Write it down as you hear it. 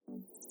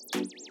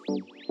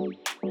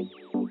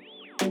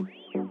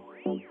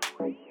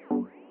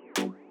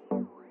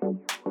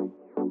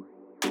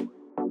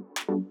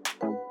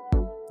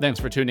Thanks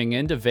for tuning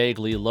in to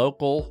Vaguely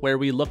Local, where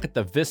we look at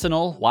the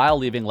vicinal while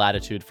leaving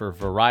latitude for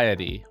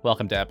variety.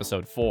 Welcome to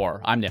episode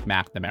 4. I'm Nick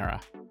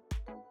McNamara.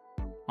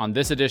 On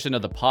this edition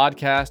of the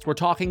podcast, we're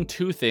talking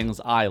two things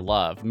I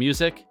love,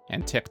 music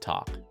and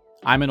TikTok.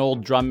 I'm an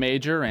old drum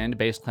major and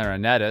bass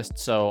clarinetist,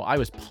 so I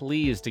was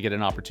pleased to get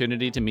an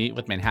opportunity to meet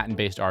with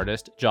Manhattan-based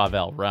artist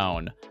JahVelle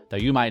Rhone, though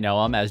you might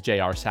know him as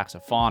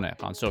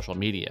JRSaxophonic on social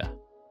media.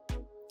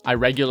 I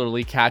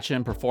regularly catch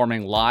him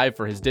performing live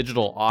for his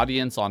digital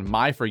audience on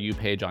my For You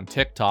page on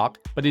TikTok,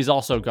 but he's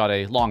also got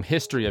a long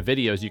history of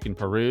videos you can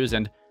peruse,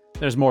 and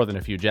there's more than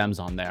a few gems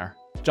on there.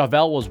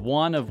 JahVelle was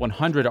one of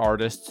 100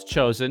 artists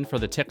chosen for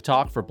the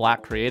TikTok for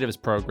Black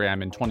Creatives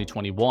program in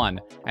 2021,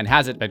 and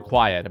hasn't been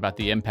quiet about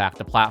the impact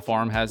the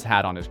platform has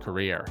had on his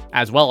career,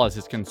 as well as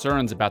his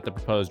concerns about the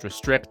proposed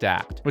Restrict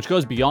Act, which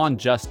goes beyond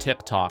just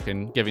TikTok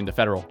in giving the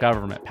federal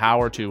government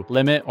power to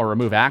limit or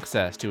remove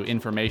access to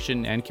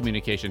information and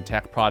communication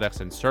tech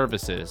products and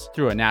services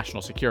through a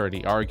national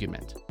security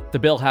argument. The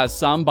bill has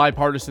some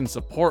bipartisan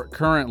support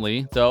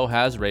currently, though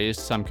has raised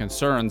some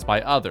concerns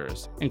by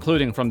others,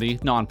 including from the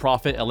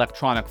nonprofit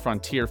Electronic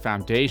Frontier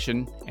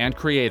Foundation and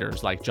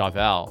creators like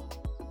JahVelle.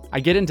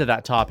 I get into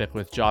that topic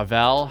with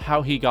JahVelle,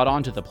 how he got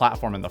onto the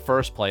platform in the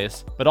first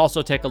place, but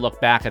also take a look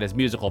back at his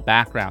musical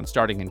background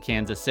starting in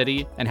Kansas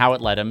City and how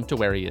it led him to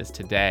where he is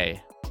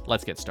today.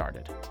 Let's get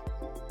started.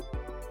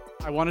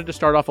 I wanted to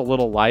start off a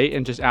little light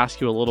and just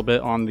ask you a little bit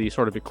on the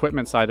sort of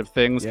equipment side of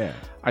things. Yeah.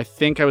 I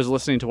think I was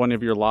listening to one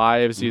of your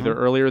lives either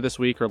earlier this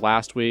week or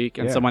last week,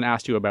 and someone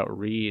asked you about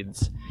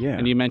reeds. Yeah.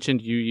 And you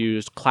mentioned you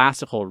used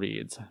classical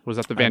reeds. Was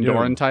that the Van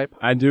Doren type?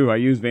 I do. I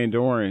use Van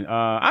Doren.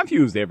 I've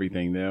used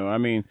everything, though. I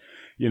mean,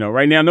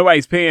 right now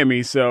nobody's paying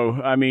me. So,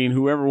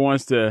 whoever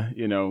wants to,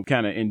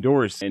 kind of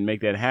endorse and make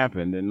that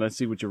happen, then let's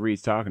see what your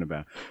reed's talking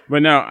about.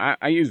 But no,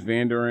 I use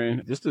Van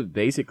Doren, just the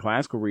basic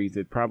classical reeds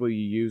that probably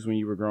you used when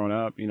you were growing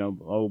up,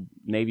 old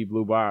navy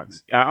blue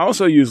box. I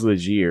also use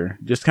Legier,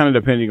 just kind of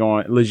depending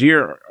on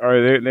Legier,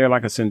 they're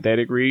like a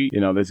synthetic reed,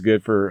 that's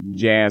good for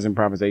jazz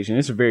improvisation.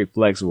 It's a very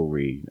flexible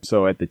reed.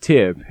 So at the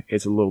tip,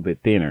 it's a little bit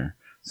thinner.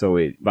 So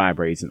it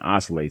vibrates and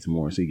oscillates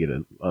more, so you get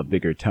a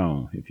bigger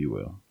tone, if you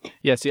will.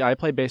 Yeah, see, I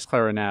play bass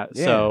clarinet,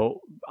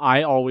 so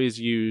I always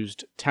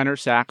used tenor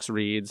sax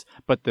reeds,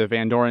 but the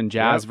Van Doren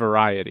jazz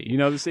variety. You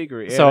know the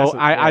secret. Yeah, so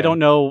I don't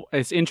know.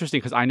 It's interesting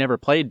because I never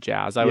played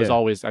jazz. I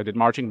did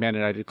marching band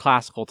and I did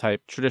classical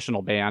type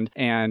traditional band.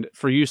 And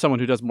for you, someone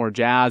who does more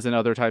jazz and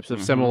other types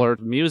of similar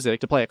music,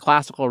 to play a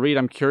classical reed,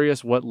 I'm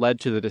curious what led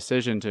to the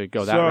decision to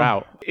go that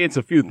route. It's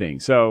a few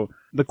things. So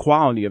the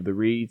quality of the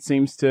reed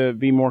seems to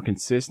be more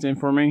consistent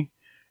for me.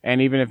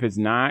 And even if it's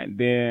not,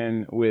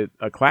 then with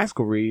a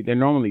classical reed, they're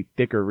normally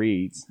thicker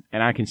reeds,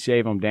 and I can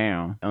shave them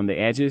down on the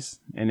edges,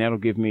 and that'll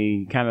give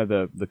me kind of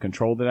the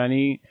control that I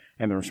need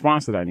and the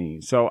response that I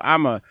need. So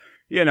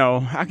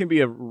I can be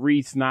a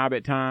reed snob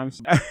at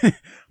times,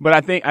 but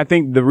I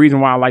think the reason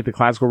why I like the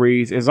classical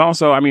reeds is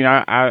also,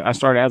 I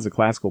started as a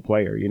classical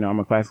player. I'm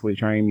a classically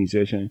trained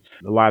musician.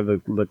 A lot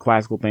of the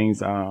classical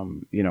things,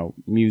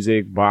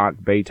 music, Bach,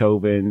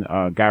 Beethoven,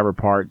 Guy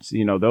parts,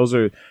 those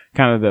are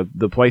kind of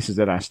the places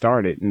that I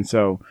started. And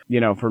so,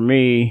 for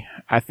me,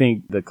 I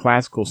think the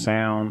classical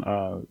sound,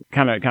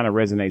 kind of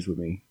resonates with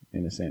me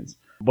in a sense.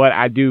 But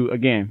I do,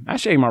 again, I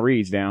shave my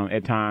reeds down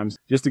at times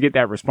just to get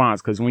that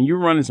response. Because when you're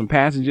running some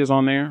passages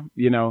on there,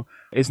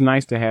 it's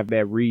nice to have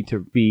that reed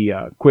to be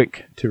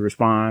quick to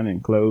respond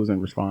and close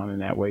and respond in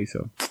that way.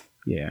 So,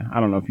 yeah, I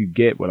don't know if you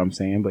get what I'm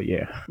saying, but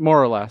yeah.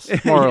 More or less.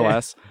 Or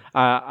less.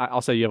 I'll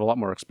say you have a lot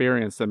more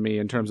experience than me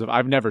in terms of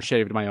I've never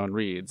shaved my own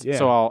reeds. Yeah.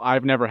 So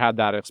I've never had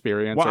that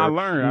experience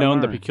known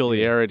the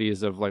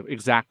peculiarities of like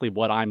exactly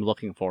what I'm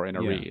looking for in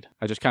a reed.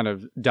 I just kind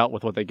of dealt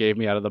with what they gave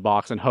me out of the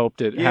box and hoped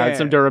it had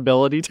some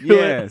durability to it.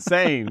 Yeah,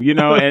 same.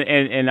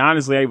 And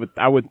honestly,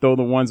 I would throw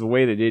the ones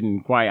away that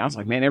didn't quite. I was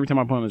like, man, every time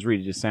I put on this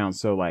reed, it just sounds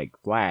so like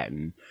flat.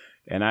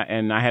 And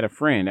I had a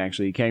friend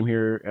actually. He came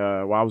here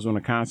while I was on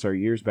a concert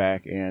years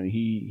back, and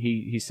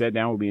he sat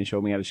down with me and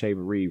showed me how to shave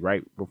a reed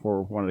right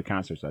before one of the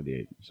concerts I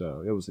did.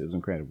 So it was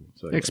incredible.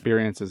 So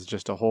experience is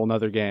just a whole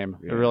nother game.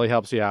 Yeah. It really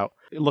helps you out.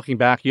 Looking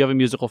back, you have a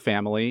musical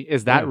family.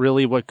 Is that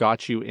really what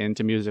got you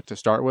into music to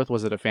start with?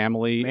 Was it a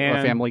family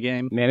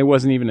game? Man, it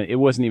wasn't even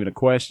a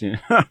question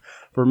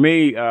for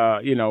me.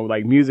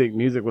 Like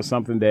music was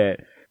something that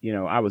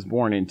I was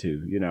born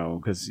into.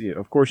 Because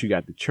of course you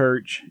got the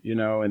church,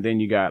 and then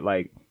you got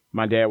like.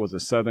 My dad was a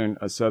southern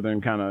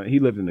kind of, he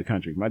lived in the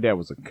country. My dad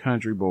was a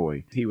country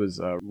boy. He was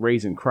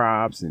raising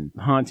crops and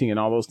hunting and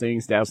all those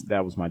things.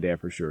 That was my dad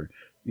for sure.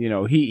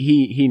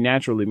 He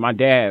naturally, my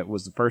dad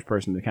was the first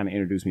person to kind of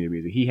introduce me to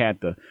music. He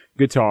had the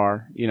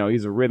guitar,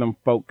 he's a rhythm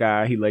folk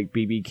guy. He liked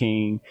B.B.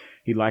 King.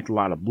 He liked a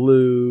lot of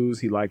blues.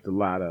 He liked a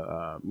lot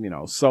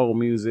of, soul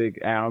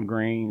music, Al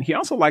Green. He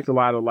also liked a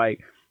lot of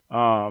like,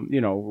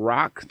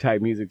 rock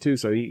type music too.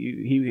 So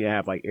he would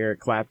have like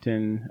Eric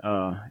Clapton,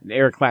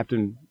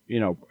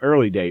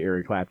 early day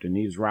Eric Clapton.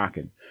 He was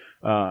rocking.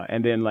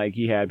 And then like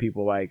he had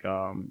people like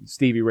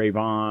Stevie Ray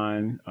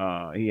Vaughan.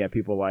 He had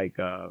people like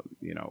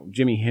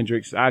Jimi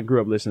Hendrix. I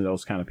grew up listening to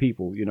those kind of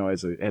people,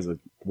 as a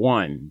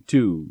 1,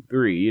 2,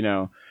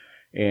 3,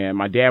 And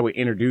my dad would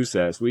introduce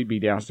us. We'd be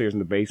downstairs in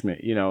the basement,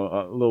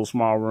 a little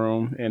small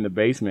room in the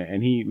basement,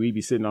 and we'd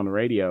be sitting on the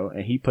radio,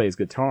 and he plays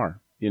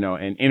guitar,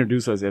 and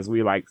introduce us as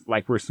we like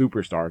we're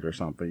superstars or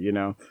something,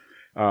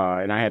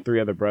 And I had 3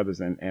 other brothers,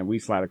 and we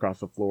slide across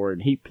the floor,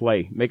 and he'd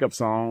make up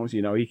songs.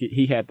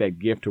 He had that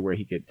gift to where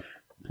he could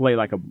play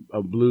like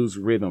a blues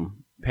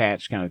rhythm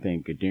patch kind of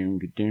thing.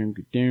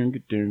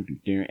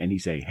 And he'd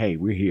say, "Hey,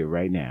 we're here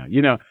right now,"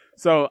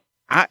 So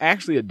I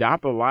actually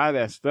adopt a lot of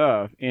that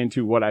stuff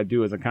into what I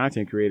do as a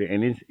content creator,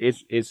 and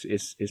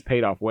it's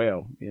paid off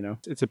well,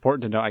 It's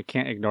important to know. I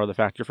can't ignore the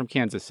fact you're from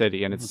Kansas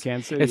City, and it's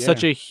City,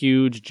 such a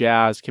huge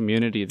jazz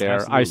community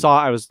there. Absolutely.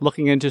 I was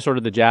looking into sort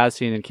of the jazz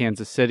scene in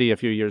Kansas City a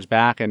few years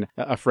back, and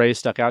a phrase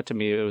stuck out to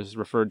me. It was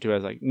referred to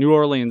as like New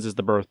Orleans is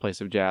the birthplace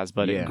of jazz,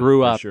 but it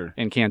grew up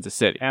in Kansas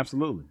City.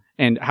 Absolutely.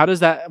 And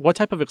what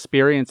type of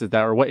experience is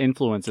that, or what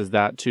influence is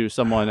that to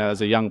someone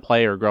as a young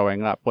player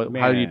growing up? What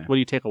do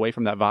you take away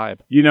from that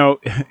vibe?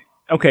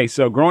 Okay,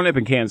 so growing up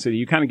in Kansas City,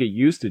 you kind of get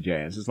used to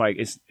jazz. It's like,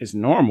 it's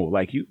normal.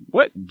 Like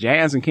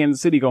jazz and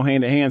Kansas City go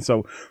hand in hand.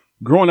 So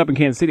growing up in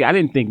Kansas City, I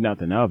didn't think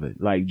nothing of it.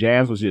 Like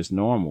jazz was just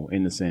normal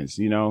in the sense,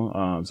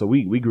 So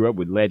we grew up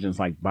with legends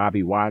like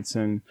Bobby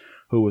Watson,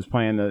 who was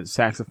playing the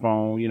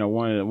saxophone,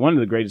 one of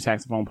the greatest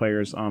saxophone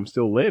players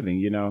still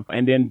living,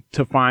 And then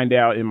to find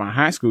out in my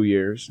high school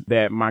years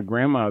that my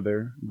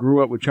grandmother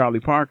grew up with Charlie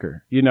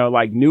Parker,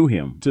 knew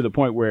him to the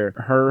point where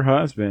her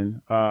husband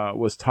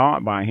was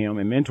taught by him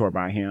and mentored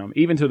by him,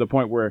 even to the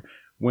point where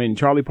when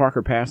Charlie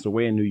Parker passed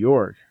away in New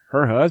York,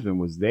 her husband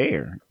was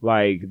there.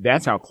 Like,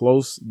 that's how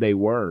close they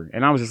were.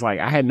 And I was just like,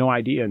 I had no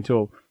idea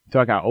until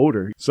I got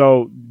older.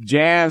 So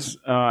jazz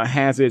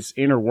has its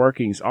inner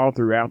workings all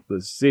throughout the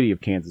city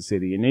of Kansas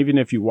City. And even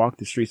if you walk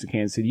the streets of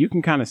Kansas City, you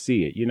can kind of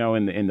see it,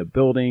 in the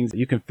buildings.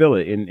 You can feel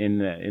it in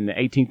the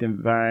 18th and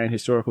Vine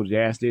Historical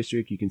Jazz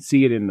District. You can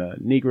see it in the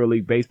Negro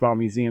League Baseball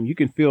Museum. You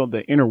can feel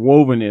the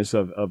interwovenness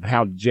of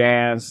how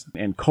jazz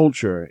and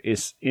culture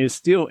is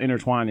still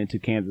intertwined into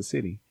Kansas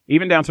City.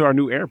 Even down to our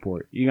new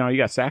airport, you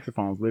got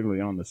saxophones literally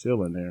on the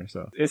ceiling there.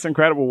 So it's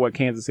incredible what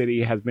Kansas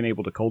City has been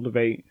able to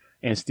cultivate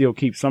and still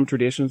keep some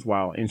traditions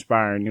while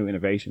inspiring new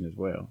innovation as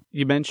well.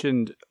 You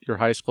mentioned your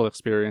high school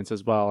experience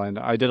as well, and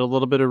I did a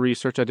little bit of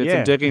research. I did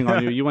some digging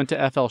on you. You went to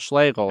F.L.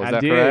 Schlegel, is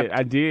that correct?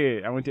 I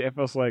did. I went to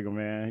F.L. Schlegel,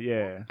 man,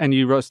 yeah. And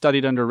you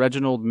studied under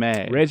Reginald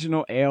May.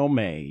 Reginald L.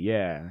 May,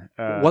 yeah.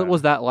 What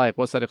was that like?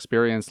 What's that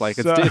experience like?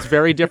 It's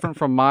very different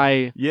from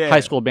my high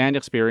school band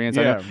experience.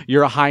 Yeah. I know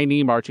you're a high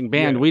knee marching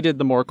band. We did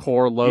the more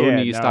core low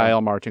knee style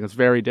marching. It's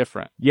very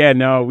different. Yeah,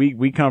 no,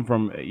 we come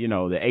from,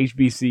 the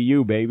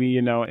HBCU, baby,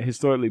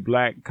 historically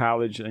black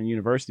college and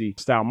university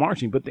style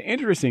marching. But the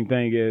interesting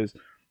thing is,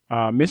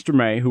 Mr.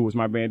 May, who was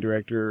my band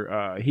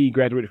director, he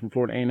graduated from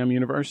Florida A&M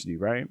University,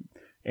 right?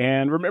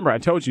 And remember, I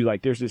told you,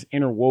 like, there's this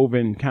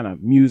interwoven kind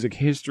of music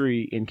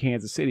history in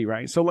Kansas City,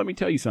 right? So let me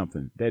tell you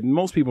something that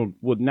most people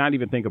would not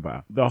even think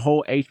about. The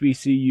whole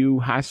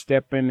HBCU high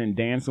stepping and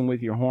dancing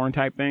with your horn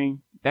type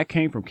thing, that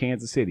came from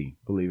Kansas City,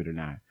 believe it or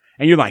not.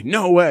 And you're like,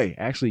 no way.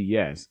 Actually,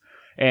 yes.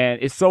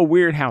 And it's so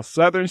weird how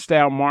Southern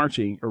style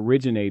marching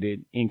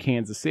originated in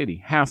Kansas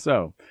City. How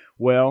so?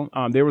 Well,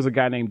 there was a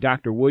guy named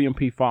Dr. William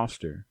P.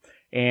 Foster,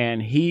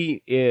 and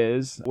he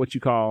is what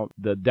you call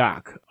the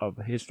doc of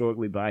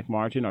historically black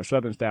marching or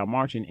Southern style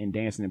marching and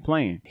dancing and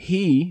playing.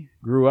 He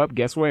grew up,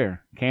 guess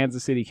where?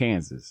 Kansas City,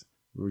 Kansas.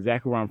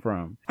 Exactly where I'm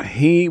from.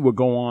 He would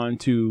go on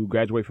to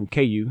graduate from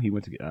KU. He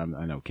went to,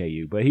 I know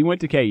KU, but he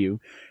went to KU,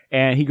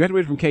 and he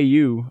graduated from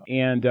KU,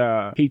 and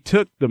he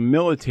took the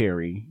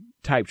military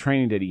type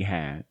training that he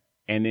had,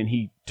 and then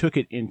he took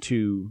it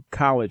into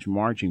college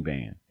marching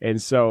band. And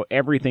so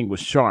everything was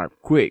sharp,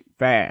 quick,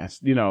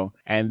 fast,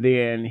 and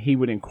then he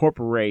would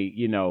incorporate,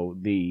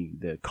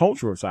 the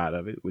cultural side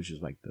of it, which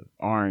is like the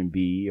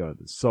R&B or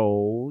the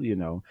soul,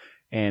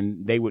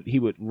 and he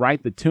would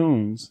write the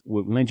tunes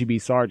with Lindsey B.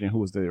 Sargent, who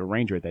was the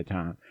arranger at that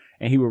time.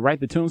 And he would write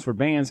the tunes for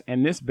bands,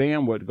 and this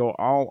band would go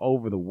all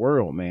over the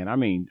world, man. I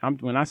mean,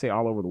 when I say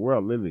all over the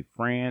world, literally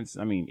France,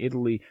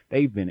 Italy,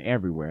 they've been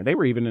everywhere. They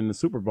were even in the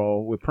Super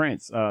Bowl with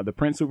Prince. The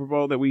Prince Super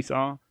Bowl that we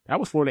saw, that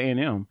was Florida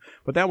A&M.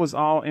 But that was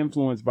all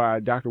influenced by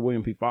Dr.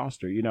 William P.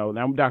 Foster.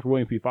 Now Dr.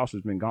 William P.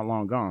 Foster's been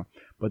long gone.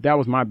 But that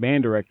was my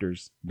band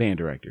director's band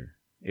director,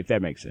 if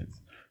that makes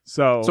sense.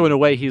 So in a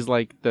way, he's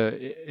like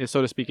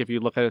so to speak, if you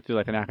look at it through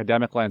like an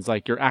academic lens,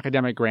 like your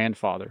academic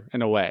grandfather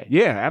in a way.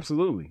 Yeah,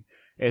 absolutely.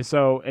 And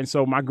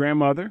so my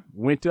grandmother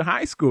went to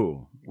high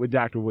school with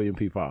Dr. William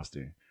P.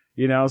 Foster,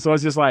 so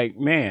it's just like,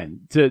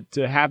 man,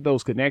 to have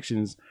those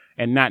connections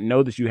and not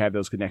know that you have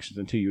those connections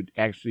until you're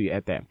actually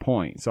at that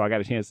point. So I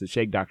got a chance to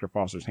shake Dr.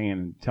 Foster's hand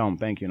and tell him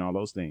thank you and all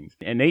those things.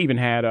 And they even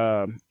had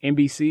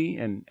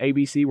NBC and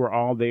ABC were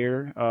all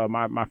there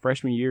my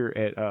freshman year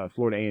at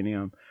Florida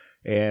A&M.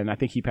 And I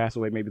think he passed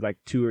away maybe like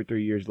 2 or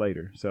 3 years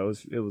later. So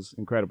it was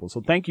incredible.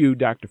 So thank you,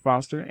 Dr.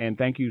 Foster, and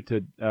thank you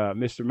to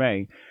Mr.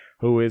 May,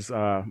 who is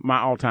my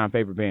all-time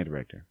favorite band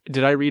director.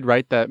 Did I read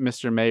right that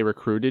Mr. May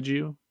recruited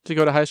you to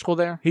go to high school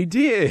there? He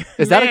did.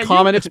 Is that a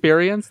common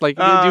experience? Like,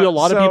 do a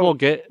lot of people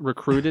get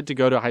recruited to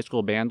go to a high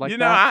school band like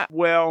that?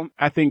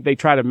 I think they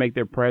try to make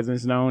their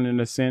presence known in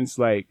a sense.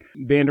 Like,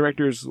 band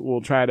directors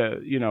will try to,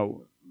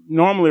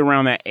 normally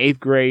around that 8th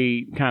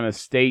grade kind of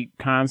state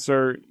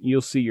concert,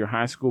 you'll see your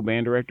high school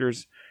band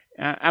directors.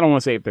 I don't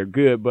want to say if they're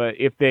good, but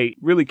if they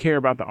really care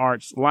about the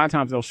arts, a lot of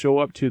times they'll show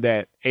up to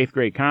that 8th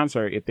grade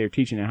concert if they're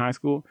teaching in high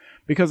school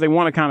because they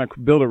want to kind of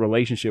build a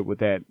relationship with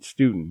that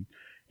student.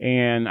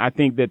 And I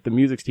think that the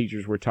music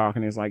teachers were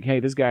talking. It's like,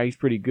 hey, this guy, he's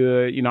pretty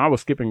good. I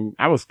was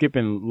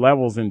skipping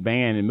levels in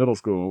band in middle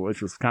school,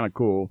 which was kind of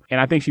cool. And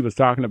I think she was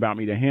talking about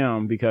me to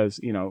him because,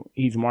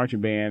 he's a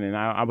marching band and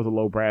I was a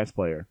low brass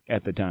player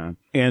at the time.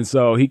 And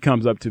so he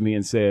comes up to me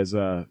and says,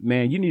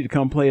 man, you need to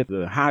come play at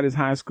the hottest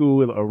high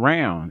school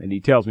around. And he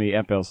tells me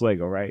FL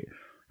Sligo, right?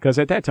 Because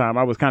at that time,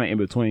 I was kind of in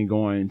between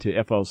going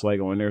to FL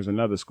Sligo and there's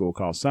another school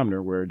called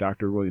Sumner where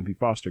Dr. William P.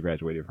 Foster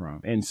graduated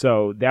from. And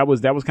so that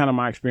was kind of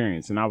my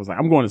experience. And I was like,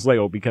 I'm going to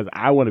Sligo because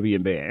I want to be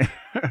in band.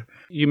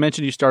 You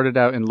mentioned you started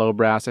out in low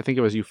brass. I think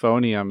it was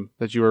euphonium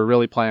that you were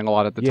really playing a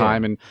lot at the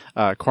time, and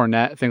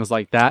cornet, things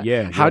like that.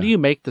 How do you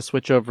make the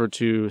switch over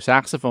to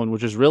saxophone,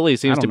 which is really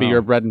seems to be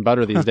your bread and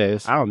butter these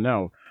days? I don't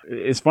know.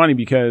 It's funny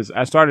because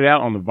I started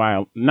out on the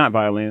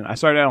I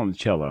started out on the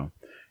cello.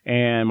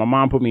 And my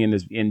mom put me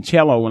in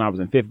cello when I was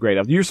in 5th grade.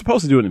 You're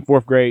supposed to do it in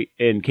 4th grade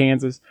in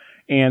Kansas.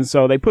 And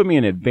so they put me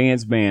in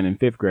advanced band in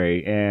 5th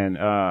grade and,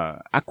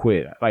 I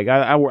quit. Like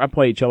I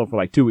played cello for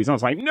like 2 weeks. I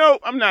was like, nope,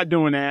 I'm not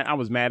doing that. I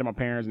was mad at my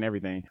parents and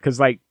everything. Cause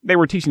like they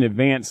were teaching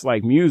advanced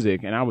like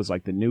music and I was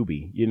like the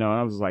newbie, and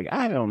I was like,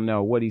 I don't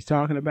know what he's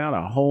talking about.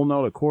 A whole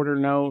note, a quarter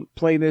note,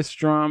 play this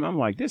strum. I'm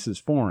like, this is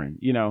foreign,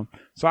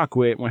 So I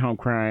quit, went home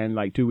crying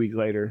like 2 weeks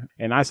later.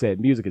 And I said,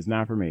 music is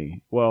not for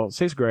me. Well,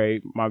 6th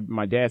grade,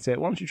 my dad said,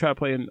 why don't you try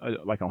playing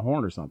like a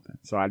horn or something?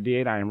 So I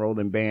did. I enrolled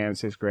in band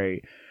 6th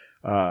grade.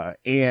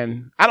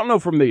 And I don't know,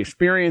 from the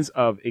experience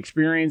of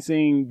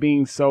experiencing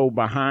being so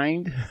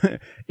behind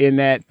in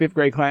that 5th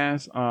grade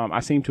class,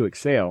 I seemed to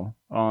excel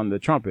on the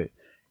trumpet.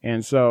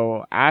 And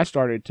so I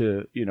started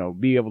to,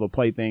 be able to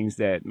play things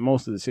that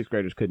most of the 6th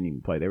graders couldn't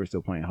even play. They were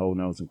still playing whole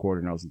notes and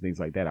quarter notes and things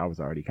like that. I was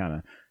already kind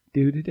of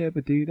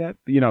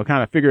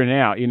kind of figuring it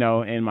out,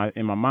 in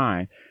my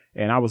mind.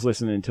 And I was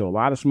listening to a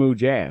lot of smooth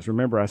jazz.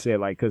 Remember, I said,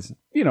 like, because,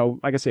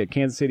 like I said,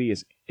 Kansas City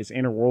is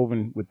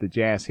interwoven with the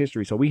jazz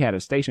history. So we had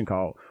a station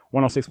called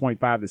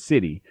 106.5 The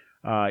City.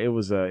 It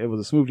was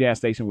a smooth jazz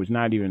station, which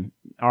not even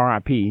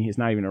RIP. It's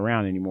not even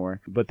around anymore.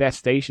 But that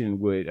station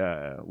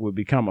would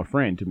become a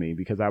friend to me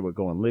because I would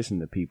go and listen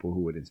to people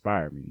who would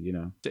inspire me.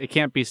 It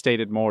can't be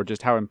stated more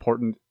just how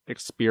important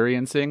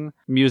experiencing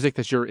music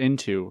that you're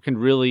into can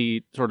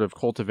really sort of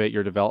cultivate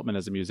your development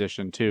as a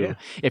musician too. Yeah.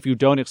 If you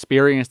don't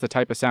experience the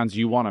type of sounds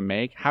you want to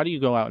make, how do you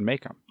go out and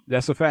make them?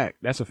 That's a fact.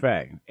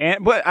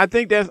 But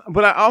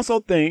I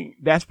also think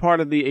that's part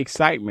of the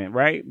excitement,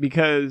 right?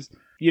 Because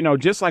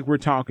just like we're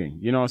talking,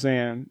 you know what I'm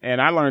saying?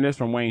 And I learned this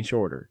from Wayne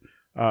Shorter.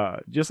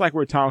 Just like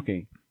we're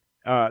talking,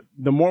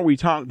 the more we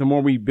talk, the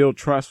more we build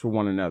trust for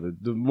one another,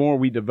 the more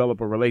we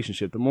develop a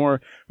relationship, the more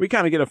we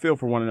kind of get a feel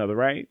for one another,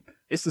 right?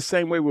 It's the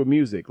same way with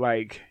music.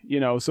 Like,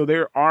 so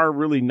there are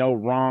really no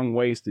wrong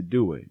ways to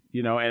do it,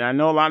 and I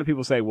know a lot of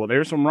people say, well,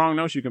 there's some wrong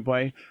notes you can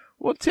play.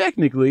 Well,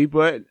 technically,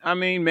 but I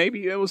mean,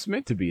 maybe it was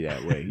meant to be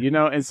that way,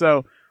 and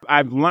so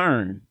I've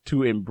learned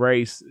to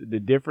embrace the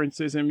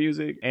differences in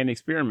music and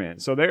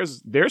experiment. So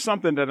there's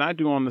something that I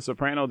do on the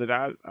soprano that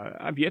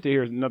I've yet to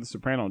hear another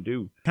soprano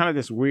do. Kind of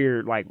this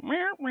weird like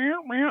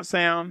meow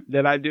sound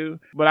that I do,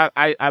 but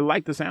I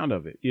like the sound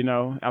of it.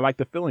 I like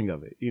the feeling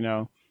of it.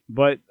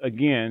 But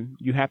again,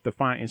 you have to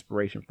find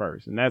inspiration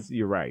first, and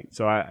you're right.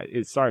 So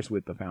it starts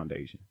with the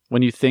foundation.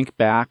 When you think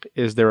back,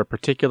 is there a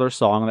particular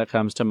song that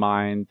comes to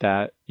mind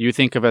that you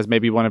think of as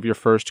maybe one of your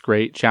first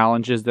great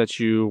challenges that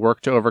you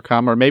worked to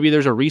overcome, or maybe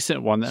there's a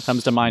recent one that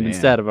comes to mind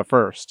instead of a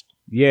first?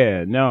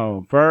 Yeah,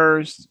 no,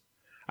 first,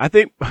 I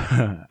think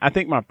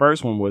my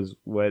first one was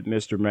with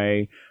Mr.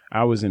 May.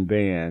 I was in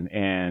band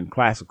and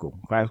classical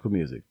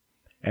music.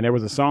 And there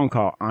was a song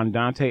called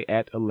Andante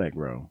et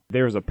Allegro.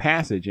 There was a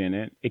passage in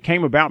it. It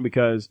came about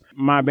because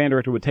my band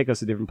director would take us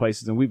to different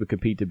places and we would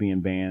compete to be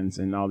in bands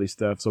and all this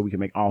stuff so we could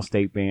make all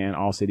state band,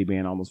 all city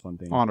band, all those fun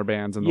things. Honor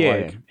bands and the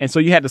like. And so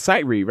you had to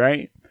sight read,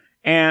 right?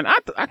 And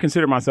I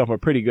consider myself a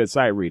pretty good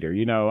sight reader.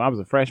 I was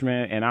a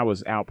freshman and I was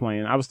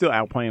still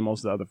outplaying most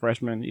of the other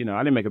freshmen.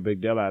 I didn't make a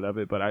big deal out of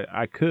it, but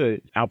I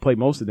could outplay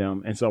most of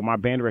them. And so my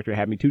band director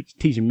had me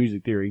teaching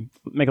music theory.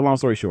 Make a long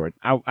story short,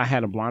 I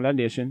had a blind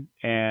audition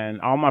and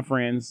all my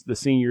friends, the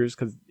seniors,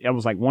 because I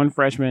was like one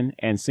freshman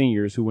and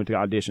seniors who went to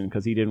audition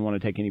because he didn't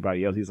want to take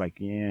anybody else. He's like,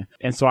 yeah.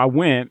 And so I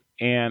went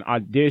and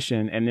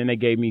auditioned and then they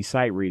gave me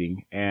sight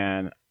reading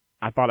and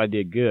I thought I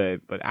did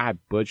good, but I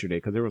butchered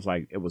it because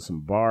it was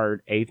some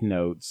barred eighth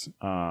notes,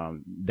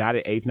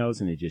 dotted eighth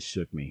notes, and it just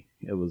shook me.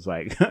 It was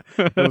like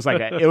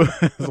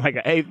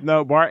an eighth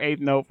note, bar eighth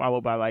note,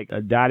 followed by like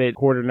a dotted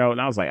quarter note, and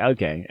I was like,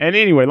 okay. And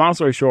anyway, long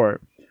story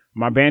short,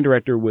 my band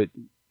director would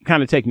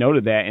kind of take note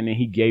of that. And then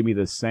he gave me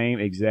the same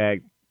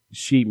exact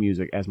sheet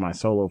music as my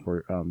solo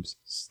for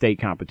state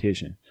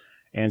competition.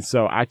 And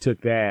so I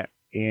took that,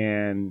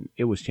 and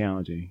it was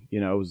challenging.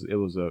 You know, it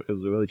was a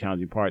really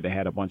challenging part. They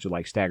had a bunch of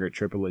like staggered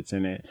triplets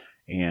in it,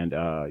 and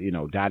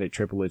dotted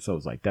triplets. So it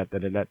was like I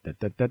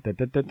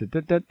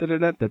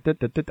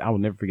will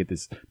never forget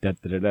this.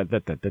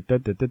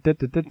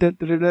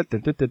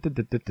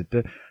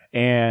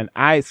 And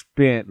I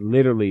spent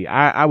literally,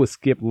 I would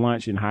skip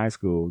lunch in high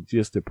school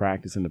just to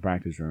practice in the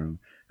practice room,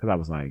 because I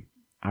was like,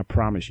 I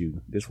promise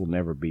you, this will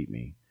never beat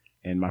me.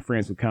 And my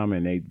friends would come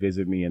and they'd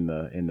visit me in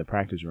the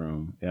practice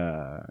room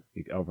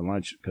over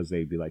lunch, because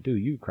they'd be like,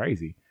 dude, you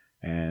crazy.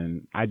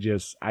 And I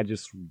just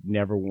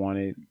never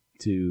wanted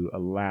to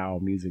allow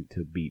music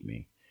to beat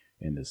me,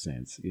 in the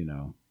sense, you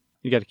know.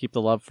 You got to keep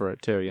the love for it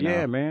too, you know?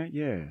 Yeah, man,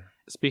 yeah.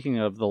 Speaking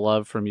of the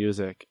love for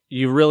music,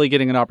 you're really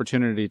getting an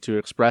opportunity to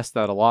express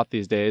that a lot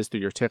these days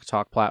through your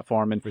TikTok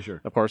platform, and for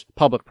sure, of course,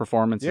 public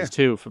performances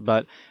too.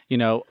 But, you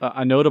know,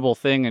 a notable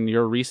thing in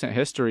your recent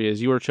history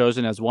is you were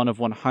chosen as one of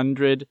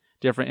 100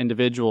 different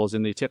individuals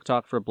in the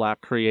TikTok for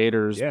Black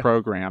Creators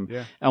program.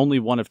 Yeah. Only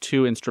one of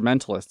 2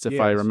 instrumentalists, if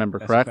I remember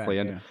correctly.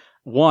 And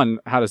one,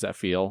 how does that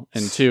feel?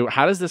 And 2,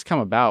 how does this come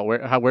about?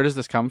 Where does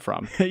this come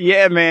from?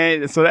 Yeah,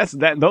 man. So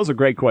those are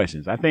great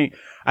questions. I think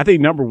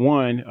number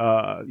one,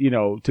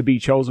 to be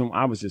chosen,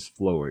 I was just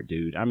floored,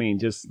 dude. I mean,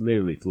 just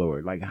literally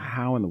floored. Like,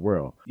 how in the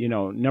world? You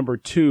know, number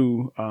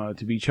 2,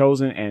 to be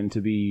chosen and to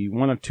be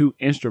one of 2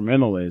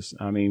 instrumentalists.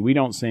 I mean, we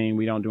don't sing,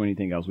 we don't do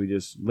anything else. We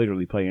just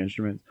literally play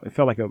instruments. It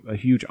felt like a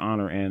huge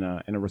honor and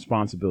a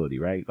responsibility,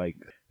 right? Like,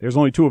 there's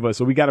only 2 of us,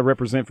 so we got to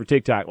represent for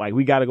TikTok. Like,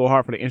 we got to go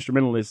hard for the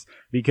instrumentalists,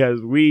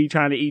 because we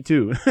trying to eat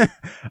too.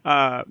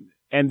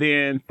 And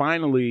then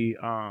finally,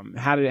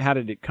 how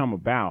did it come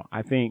about?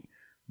 I think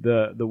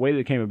the way that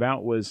it came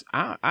about was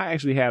I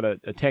actually had a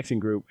texting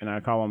group, and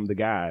I call them the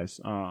guys.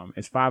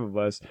 It's 5 of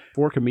us,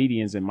 4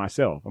 comedians and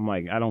myself. I'm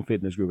like, I don't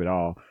fit in this group at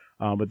all.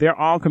 But they're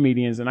all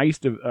comedians, and I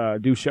used to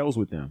do shows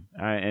with them.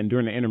 And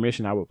during the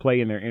intermission, I would play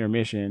in their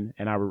intermission,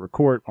 and I would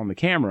record on the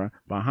camera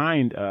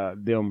behind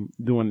them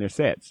doing their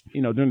sets.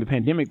 You know, during the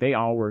pandemic, they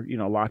all were,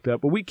 locked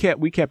up. But we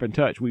kept in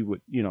touch. We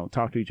would,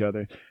 talk to each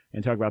other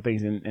and talk about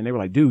things. And they were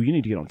like, dude, you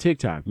need to get on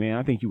TikTok, man.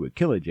 I think you would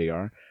kill it,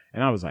 JR.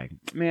 And I was like,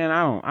 man,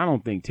 I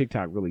don't think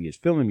TikTok really is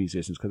filling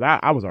musicians, because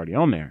I was already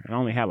on there, and I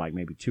only had like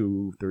maybe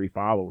 2-3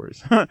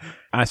 followers.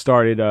 I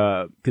started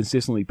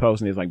consistently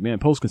posting. It's like, man,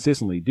 post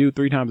consistently, do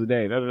 3 times a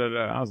day. Da, da, da,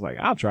 da. I was like,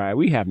 I'll try.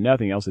 We have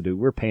nothing else to do.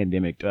 We're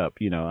pandemicked up.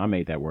 I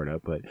made that word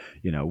up, but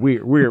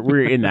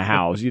we're in the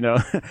house,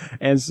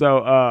 and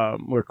so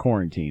we're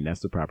quarantined.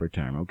 That's the proper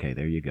term. Okay,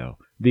 there you go.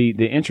 The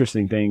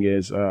interesting thing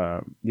is, I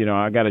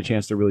got a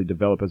chance to really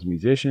develop as a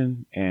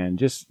musician and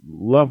just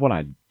love what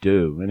I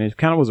do. And it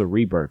kind of was a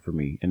rebirth for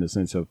me in the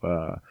sense of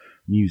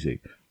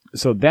music.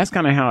 So that's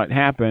kind of how it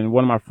happened.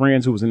 One of my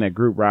friends who was in that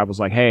group, Rob, was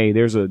like, hey,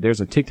 there's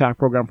a TikTok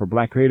program for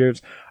Black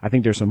creators. I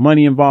think there's some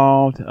money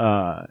involved.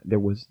 There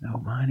was no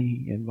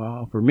money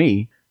involved for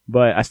me,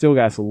 but I still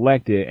got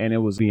selected, and it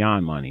was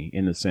beyond money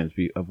in the sense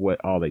of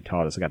what all they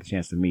taught us. I got a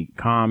chance to meet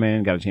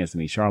Common, got a chance to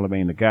meet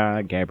Charlemagne the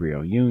God,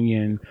 Gabrielle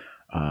Union,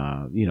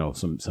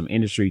 some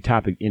industry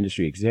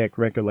exec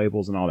record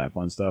labels and all that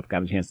fun stuff.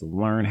 Got a chance to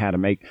learn how to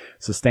make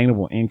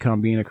sustainable income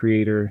being a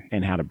creator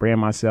and how to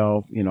brand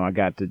myself. I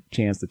got the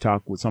chance to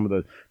talk with some of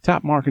the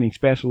top marketing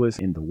specialists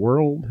in the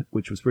world,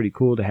 which was pretty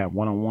cool to have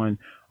one-on-one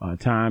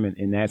time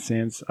in that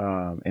sense.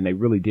 And they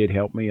really did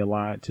help me a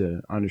lot to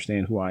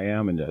understand who I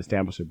am and to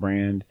establish a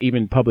brand.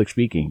 Even public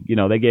speaking,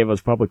 they gave us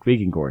public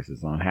speaking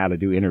courses on how to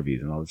do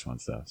interviews and all this fun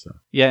stuff. So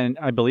yeah, and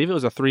I believe it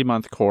was a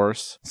 3-month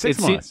course.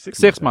 6 months.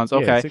 6 months.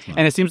 Okay. Yeah, 6 months.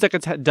 And it seems like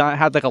it's had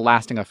like a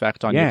lasting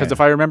effect on you. Because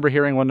if I remember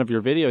hearing one of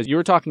your videos, you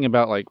were talking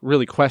about like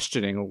really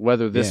questioning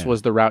whether this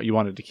was the route you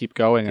wanted to keep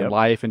going in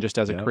life and just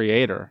as a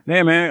creator.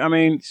 Yeah, man. I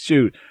mean,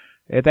 shoot.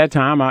 At that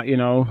time,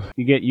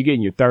 you get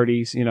in your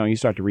 30s, you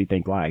start to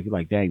rethink life. You're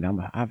like, dang,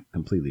 I've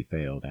completely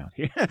failed out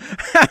here.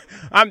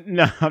 I'm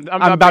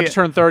about to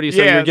turn 30,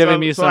 so you're giving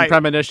me some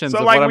premonitions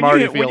of what I'm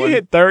already feeling. When you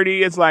hit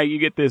 30, it's like you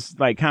get this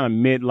like kind of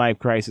midlife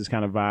crisis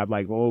kind of vibe.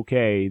 Like, well,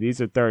 okay,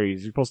 these are 30s.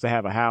 You're supposed to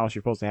have a house.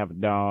 You're supposed to have a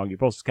dog. You're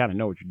supposed to kind of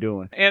know what you're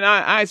doing. And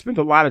I spent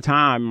a lot of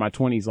time in my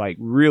 20s, like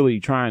really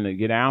trying to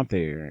get out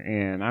there.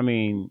 And I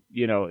mean,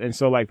 and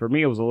so like for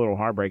me, it was a little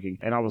heartbreaking.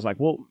 And I was like,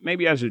 well,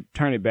 maybe I should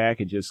turn it back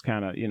and just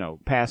kind of,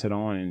 pass it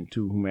on and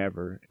to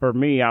whomever. For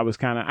me, I was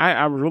kind of,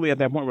 I was really at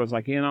that point where I was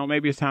like,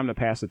 maybe it's time to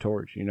pass the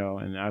torch,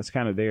 and I was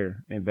kind of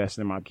there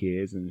investing in my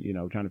kids and,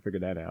 trying to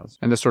figure that out.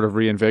 And this sort of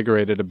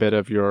reinvigorated a bit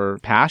of your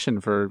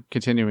passion for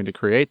continuing to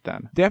create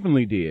then.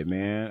 Definitely did,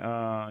 man.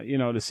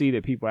 To see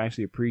that people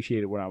actually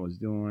appreciated what I was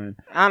doing.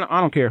 I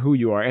don't care who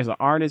you are. As an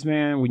artist,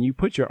 man, when you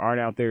put your art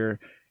out there,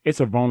 it's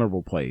a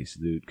vulnerable place,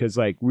 dude. Because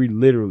like we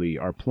literally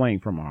are playing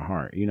from our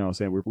heart. You know what I'm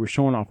saying? We're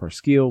showing off our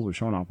skills. We're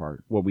showing off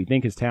what we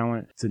think is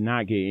talent. To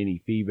not get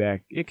any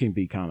feedback, it can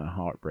be kind of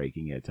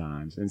heartbreaking at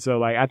times. And so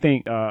like I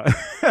think,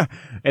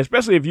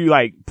 especially if you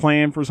like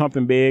plan for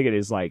something big and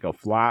it's like a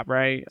flop,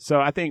 right?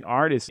 So I think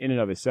artists in and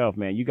of itself,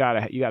 man, you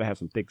gotta have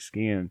some thick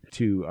skin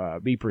to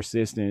be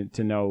persistent.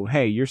 To know,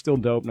 hey, you're still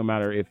dope no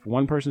matter if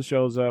one person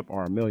shows up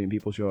or a million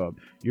people show up.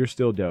 You're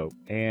still dope,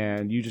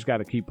 and you just got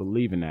to keep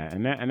believing that.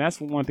 And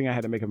that's one thing I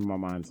had to make up in my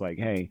mind. It's like,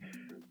 hey,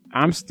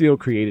 I'm still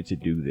created to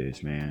do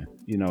this, man.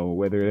 You know,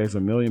 whether there's a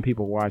million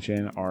people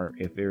watching or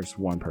if there's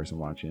one person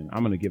watching,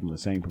 I'm gonna give them the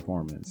same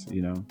performance.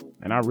 You know,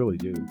 and I really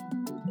do.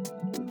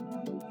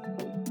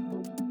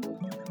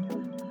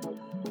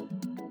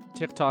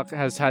 TikTok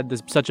has had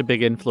such a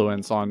big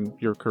influence on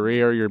your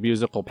career, your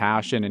musical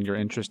passion, and your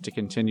interest to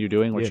continue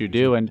doing what you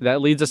do. And that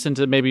leads us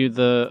into maybe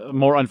the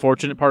more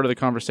unfortunate part of the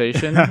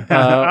conversation,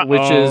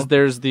 which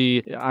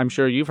is I'm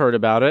sure you've heard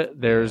about it,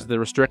 there's the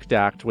Restrict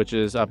Act, which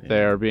is up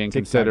there being TikTok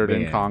considered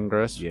ban in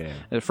Congress. Yeah.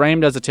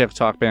 Framed as a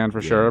TikTok ban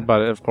for sure,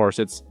 but of course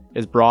it's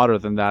broader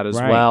than that as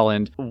well.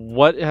 And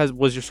what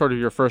was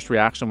your first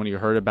reaction when you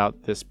heard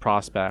about this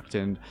prospect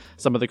and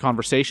some of the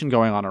conversation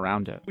going on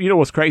around it? You know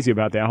what's crazy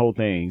about that whole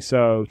thing?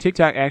 So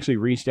TikTok actually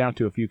reached out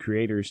to a few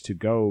creators to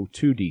go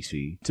to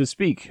DC to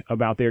speak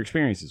about their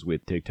experiences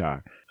with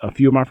TikTok. A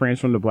few of my friends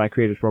from the Black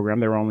Creators Program,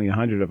 there were only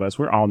 100 of us.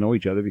 We all know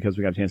each other because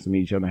we got a chance to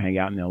meet each other, hang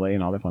out in LA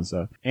and all that fun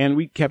stuff. And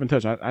we kept in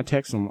touch. I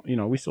text them, you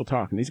know, we still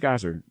talk. And these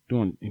guys are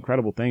doing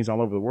incredible things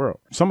all over the world.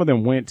 Some of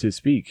them went to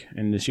speak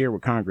and to share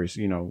with Congress,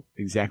 you know,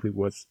 exactly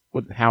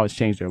how it's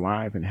changed their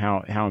life and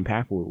how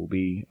impactful it will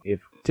be if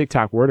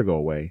TikTok were to go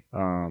away.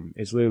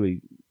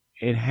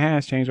 It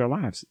has changed our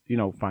lives, you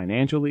know,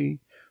 financially,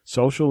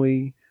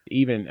 socially,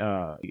 even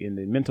in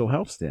the mental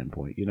health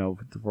standpoint, you know,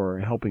 for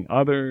helping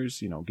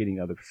others, you know, getting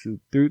others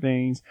through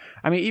things.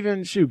 I mean,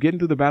 even getting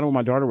through the battle with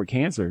my daughter with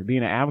cancer,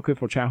 being an advocate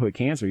for childhood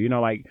cancer, you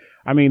know, like,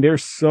 I mean,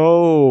 there's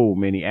so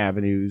many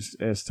avenues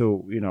as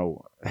to, you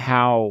know,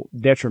 how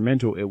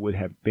detrimental it would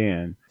have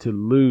been to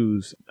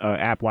lose an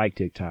app like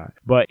TikTok.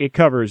 But it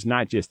covers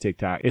not just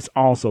TikTok, it's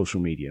all social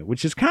media,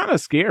 which is kind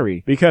of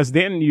scary because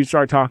then you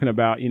start talking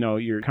about, you know,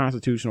 your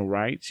constitutional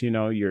rights, you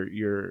know,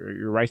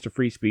 your rights to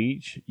free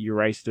speech, your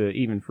rights to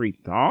even free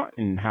thought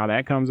and how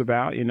that comes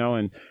about, you know,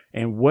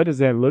 and what does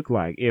that look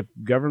like? If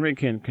government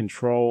can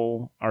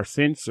control or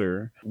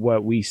censor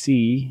what we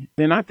see,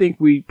 then I think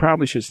we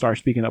probably should start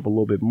speaking up a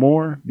little bit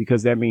more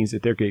because that means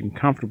that they're getting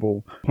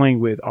comfortable playing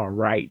with our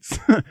rights.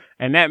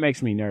 And that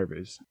makes me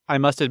nervous. I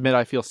must admit,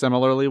 I feel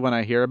similarly when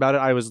I hear about it.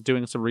 I was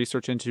doing some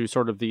research into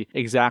sort of the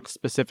exact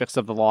specifics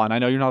of the law. And I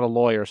know you're not a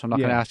lawyer, so I'm not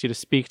going to ask you to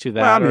speak to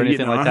that or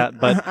anything like that.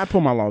 But I pull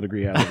my law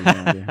degree out every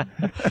now and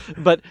then.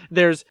 But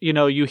there's, you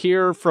know, you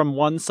hear from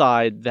one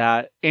side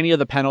that any of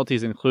the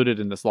penalties included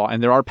in this law,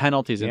 and there are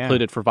penalties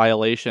included for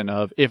violation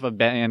of if a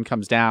ban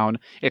comes down,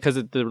 because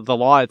the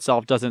law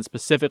itself doesn't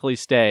specifically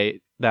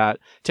state that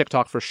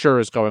TikTok for sure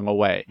is going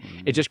away.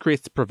 Mm-hmm. It just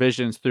creates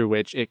provisions through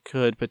which it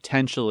could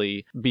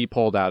potentially be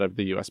pulled out of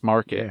the U.S.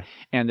 market. Yeah.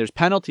 And there's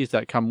penalties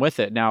that come with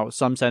it. Now,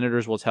 some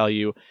senators will tell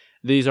you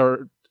these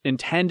are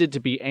intended to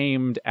be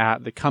aimed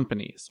at the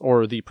companies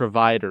or the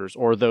providers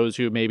or those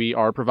who maybe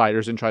are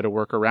providers and try to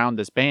work around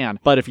this ban.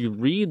 But if you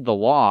read the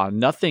law,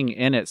 nothing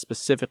in it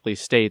specifically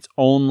states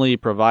only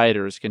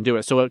providers can do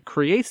it. So it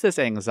creates this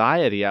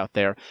anxiety out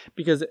there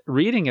because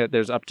reading it,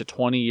 there's up to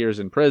 20 years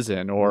in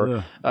prison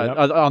or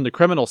on the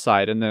criminal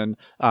side, and then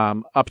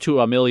up to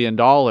 $1 million in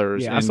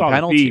penalties. I saw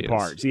the fee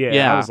parts.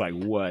 Yeah, I was like,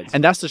 what?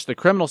 And that's just the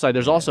criminal side.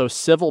 There's also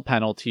civil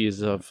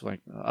penalties of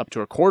like up to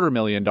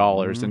 $250,000.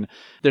 Mm-hmm. And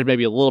there may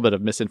be a little bit of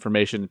misinformation.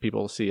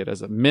 People see it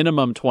as a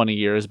minimum 20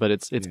 years, but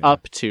it's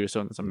up to,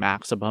 so it's a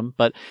maximum.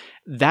 But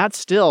that's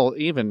still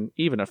even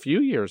a few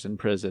years in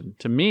prison,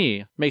 to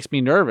me, makes me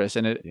nervous.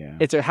 And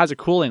it has a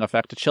cooling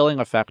effect, a chilling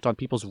effect on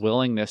people's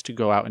willingness to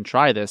go out and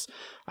try this.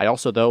 I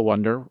also, though,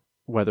 wonder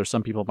whether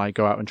some people might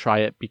go out and try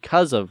it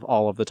because of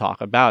all of the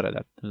talk about it,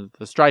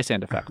 the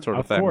Streisand effect sort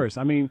of thing. Of course.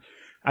 I mean,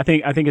 I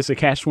think it's a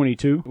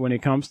catch-22 when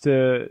it comes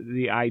to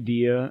the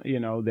idea, you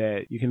know,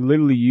 that you can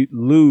literally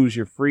lose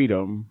your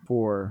freedom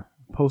for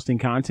posting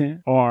content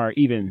or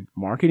even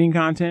marketing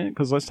content,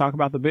 because let's talk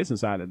about the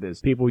business side of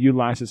this. People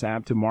utilize this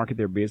app to market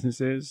their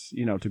businesses,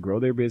 you know, to grow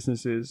their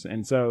businesses.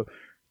 And so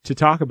to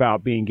talk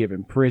about being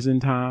given prison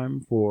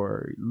time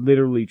for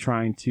literally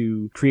trying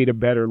to create a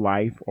better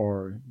life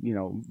or, you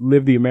know,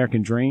 live the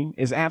American dream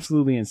is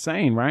absolutely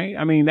insane, right?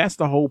 I mean, that's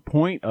the whole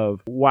point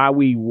of why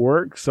we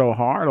work so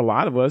hard. A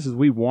lot of us is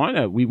we want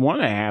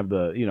to have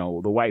the, you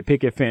know, the white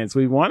picket fence.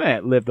 We want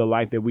to live the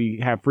life that we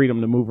have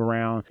freedom to move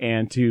around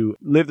and to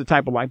live the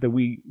type of life that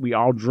we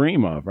all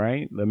dream of,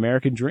 right? The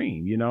American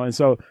dream, you know? And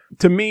so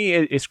to me,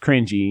 it's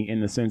cringy in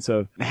the sense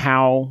of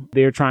how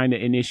they're trying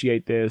to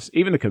initiate this.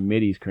 Even the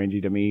committee's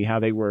cringy to me.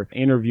 How they were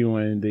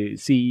interviewing the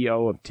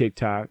CEO of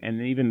TikTok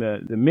and even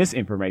the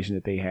misinformation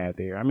that they had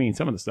there. I mean,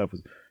 some of the stuff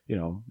was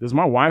does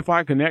my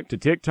Wi-Fi connect to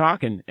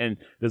TikTok and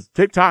does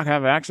TikTok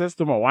have access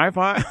to my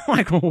Wi-Fi?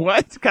 Like,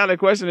 what kind of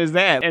question is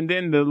that? And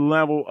then the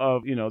level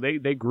of,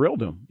 they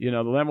grilled him, the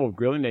level of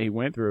grilling that he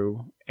went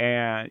through.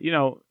 And,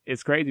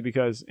 it's crazy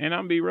because, and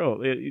I'm be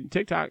real,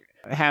 TikTok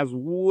has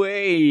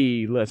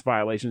way less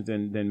violations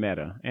than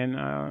Meta. And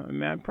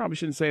I probably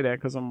shouldn't say that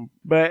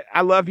but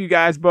I love you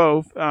guys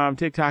both,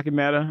 TikTok and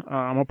Meta.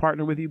 I'm a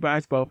partner with you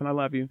guys both, and I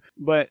love you.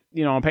 But,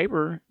 on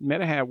paper,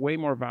 Meta had way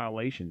more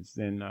violations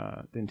than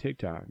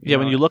TikTok.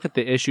 When you look at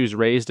the issues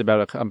raised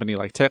about a company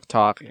like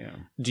TikTok,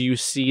 do you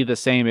see the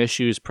same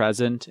issues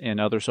present in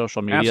other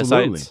social media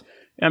sites?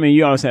 I mean,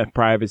 you always have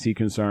privacy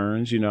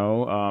concerns,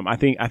 I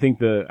think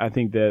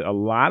that a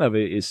lot of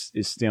it is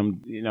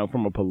stemmed,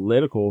 from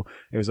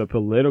there's a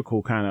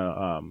political kind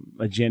of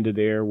agenda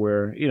there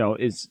where,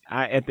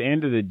 at the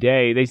end of the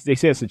day, they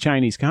say it's a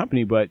Chinese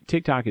company, but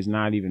TikTok is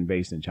not even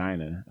based in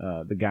China.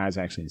 The guy's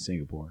actually in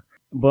Singapore.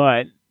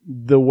 But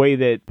the way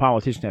that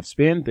politicians have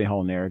spun the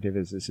whole narrative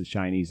is this is a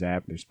Chinese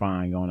app. They're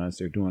spying on us.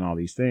 They're doing all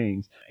these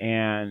things.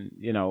 And,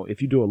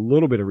 if you do a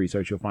little bit of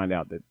research, you'll find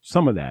out that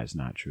some of that is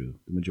not true,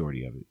 the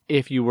majority of it.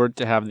 If you were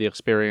to have the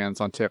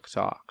experience on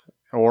TikTok,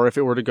 or if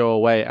it were to go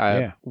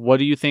away, what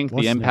do you think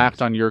the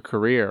impact on your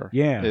career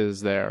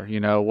is there?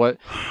 What,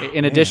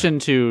 in addition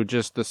to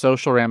just the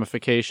social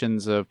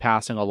ramifications of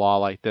passing a law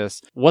like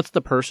this, what's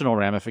the personal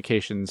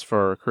ramifications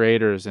for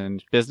creators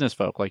and business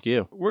folk like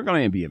you? We're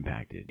going to be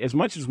impacted. As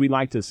much as we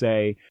like to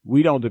say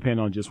we don't depend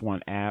on just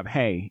one app,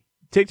 hey,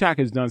 TikTok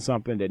has done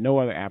something that no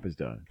other app has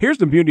done. Here's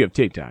the beauty of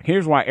TikTok.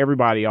 Here's why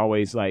everybody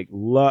always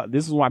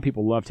this is why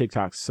people love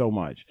TikTok so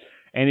much.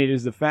 And it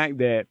is the fact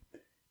that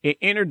it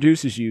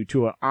introduces you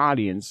to an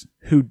audience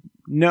who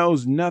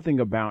knows nothing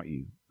about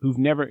you, who've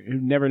never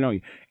known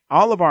you.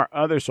 All of our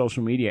other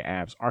social media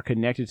apps are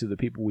connected to the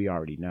people we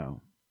already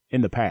know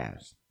in the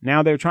past.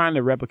 Now they're trying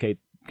to replicate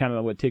kind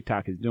of what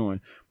TikTok is doing.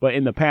 But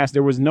in the past,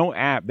 there was no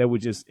app that would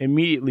just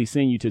immediately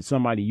send you to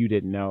somebody you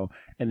didn't know,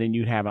 and then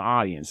you'd have an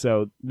audience.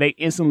 So they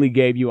instantly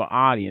gave you an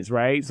audience,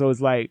 right? So it's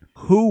like,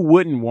 who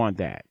wouldn't want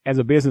that as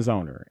a business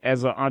owner,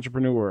 as an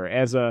entrepreneur,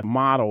 as a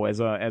model, as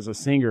a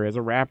singer, as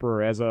a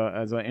rapper, as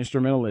an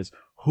instrumentalist?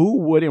 Who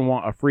wouldn't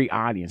want a free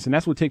audience? And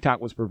that's what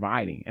TikTok was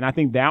providing. And I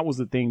think that was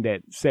the thing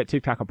that set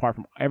TikTok apart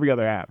from every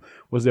other app,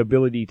 was the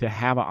ability to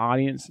have an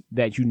audience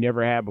that you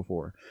never had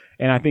before.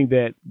 And I think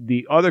that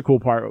the other cool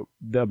part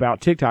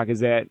about TikTok is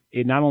that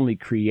it not only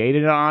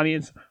created an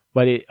audience,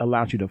 but it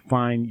allowed you to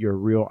find your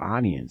real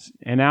audience.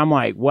 And I'm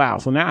like, wow.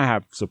 So now I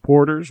have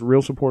supporters,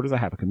 real supporters. I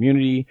have a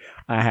community.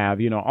 I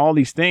have, all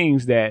these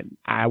things that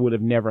I would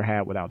have never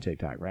had without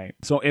TikTok, right?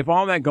 So if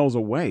all that goes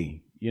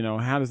away,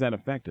 how does that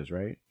affect us,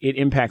 right? It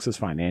impacts us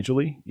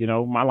financially.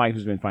 My life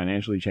has been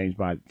financially changed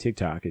by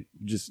TikTok.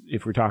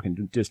 If we're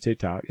talking just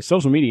TikTok, it's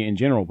social media in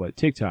general, but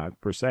TikTok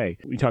per se.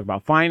 We talk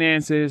about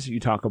finances. You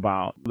talk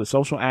about the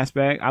social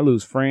aspect. I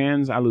lose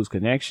friends. I lose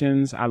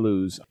connections. I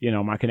lose,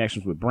 my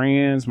connections with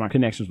brands, my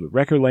connections with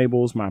record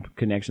labels, my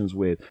connections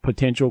with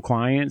potential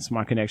clients,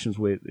 my connections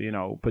with,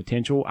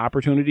 potential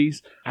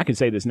opportunities. I can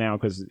say this now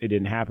because it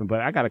didn't happen, but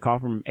I got a call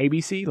from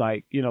ABC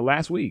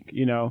last week,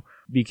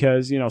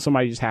 because,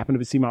 somebody just happened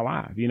to see my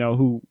live,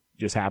 who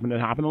just happened to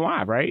hop in the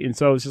live, right? And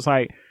so it's just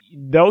like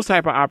those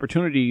type of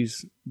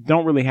opportunities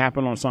don't really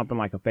happen on something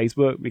like a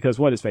Facebook, because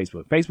what is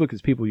Facebook? Facebook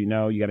is people you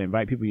got to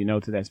invite people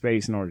to that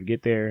space in order to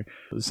get there.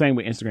 The same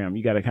with Instagram.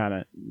 You got to kind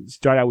of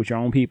start out with your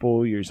own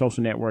people, your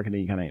social network, and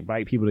then you kind of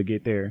invite people to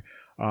get there.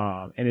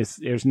 And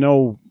there's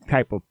no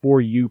type of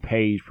For You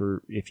page,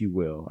 if you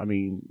will. I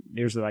mean,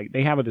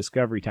 they have a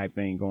discovery type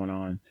thing going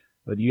on,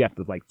 but you have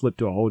to flip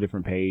to a whole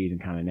different page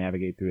and kind of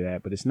navigate through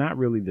that. But it's not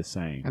really the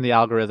same. And the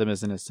algorithm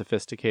isn't as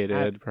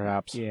sophisticated,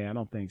 perhaps. Yeah, I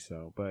don't think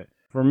so. But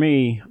for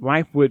me,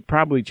 life would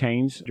probably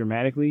change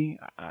dramatically.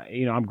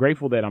 I'm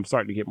grateful that I'm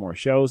starting to get more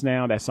shows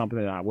now. That's something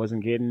that I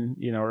wasn't getting,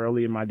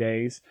 early in my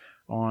days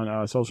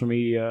on social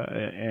media.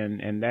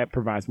 And that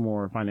provides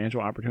more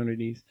financial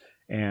opportunities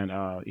and,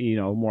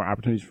 more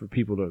opportunities for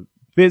people to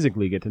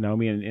physically get to know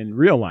me in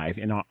real life,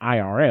 in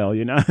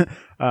IRL,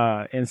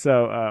 and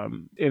so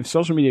if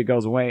social media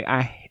goes away,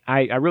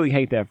 I really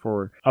hate that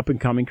for up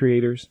and coming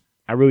creators.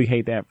 I really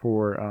hate that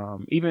for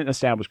even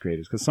established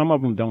creators, because some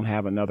of them don't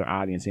have another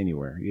audience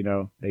anywhere.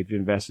 They've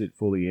invested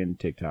fully in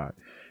TikTok.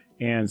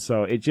 And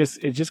so it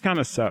just kind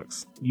of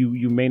sucks.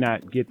 You may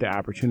not get the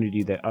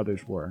opportunity that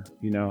others were,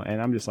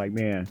 and I'm just like,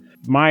 man,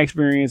 my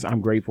experience,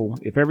 I'm grateful.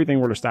 If everything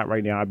were to stop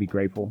right now, I'd be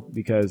grateful,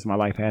 because my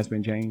life has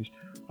been changed.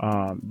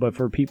 But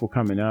for people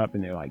coming up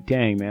and they're like,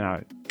 dang,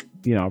 man,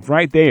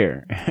 right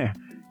there,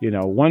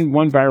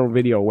 one viral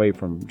video away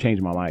from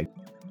changing my life.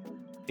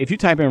 If you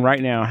type in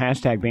right now,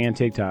 #ban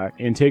TikTok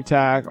in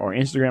TikTok or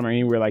Instagram or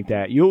anywhere like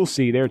that, you'll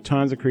see there are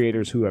tons of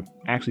creators who have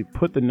actually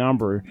put the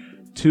number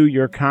to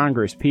your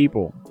Congress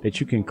people that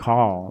you can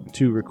call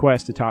to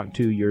request to talk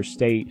to your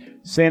state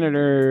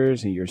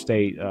senators and your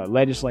state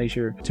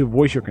legislature, to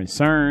voice your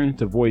concern,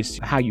 to voice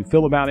how you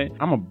feel about it.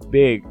 I'm a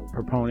big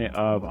proponent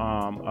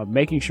of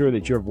making sure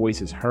that your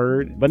voice is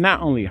heard, but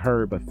not only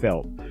heard, but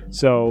felt.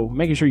 So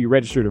making sure you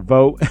register to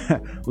vote,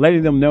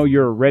 letting them know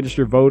you're a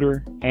registered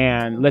voter,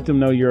 and let them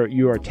know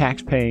you're a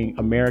tax-paying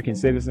American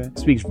citizen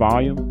speaks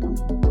volume.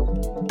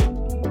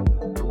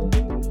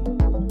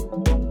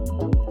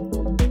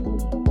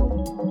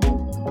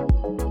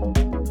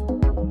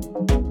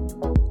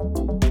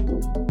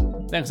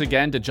 Thanks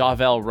again to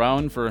JahVelle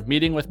Rhone for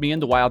meeting with me in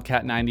the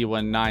Wildcat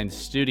 91.9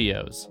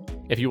 studios.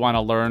 If you want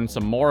to learn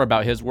some more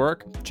about his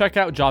work, check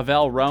out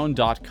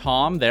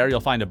JahVelleRhone.com. There you'll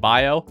find a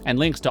bio and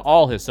links to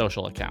all his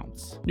social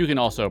accounts. You can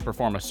also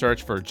perform a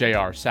search for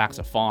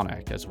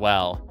JRSaxophonic as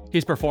well.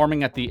 He's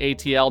performing at the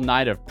ATL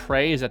Night of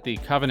Praise at the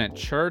Covenant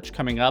Church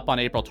coming up on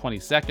April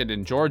 22nd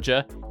in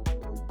Georgia.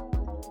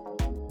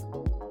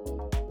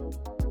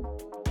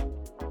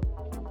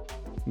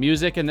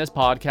 Music in this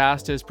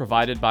podcast is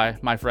provided by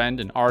my friend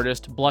and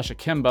artist Blush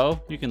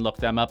Akimbo. You can look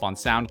them up on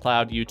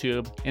SoundCloud,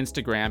 YouTube,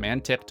 Instagram,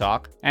 and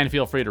TikTok. And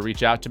feel free to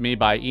reach out to me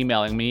by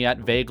emailing me at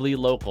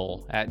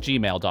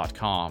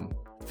vaguelylocal@gmail.com.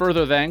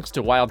 Further thanks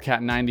to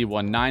Wildcat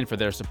 91.9 for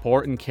their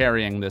support in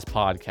carrying this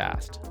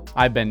podcast.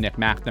 I've been Nick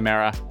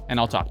McNamara, and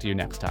I'll talk to you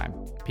next time.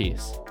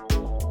 Peace.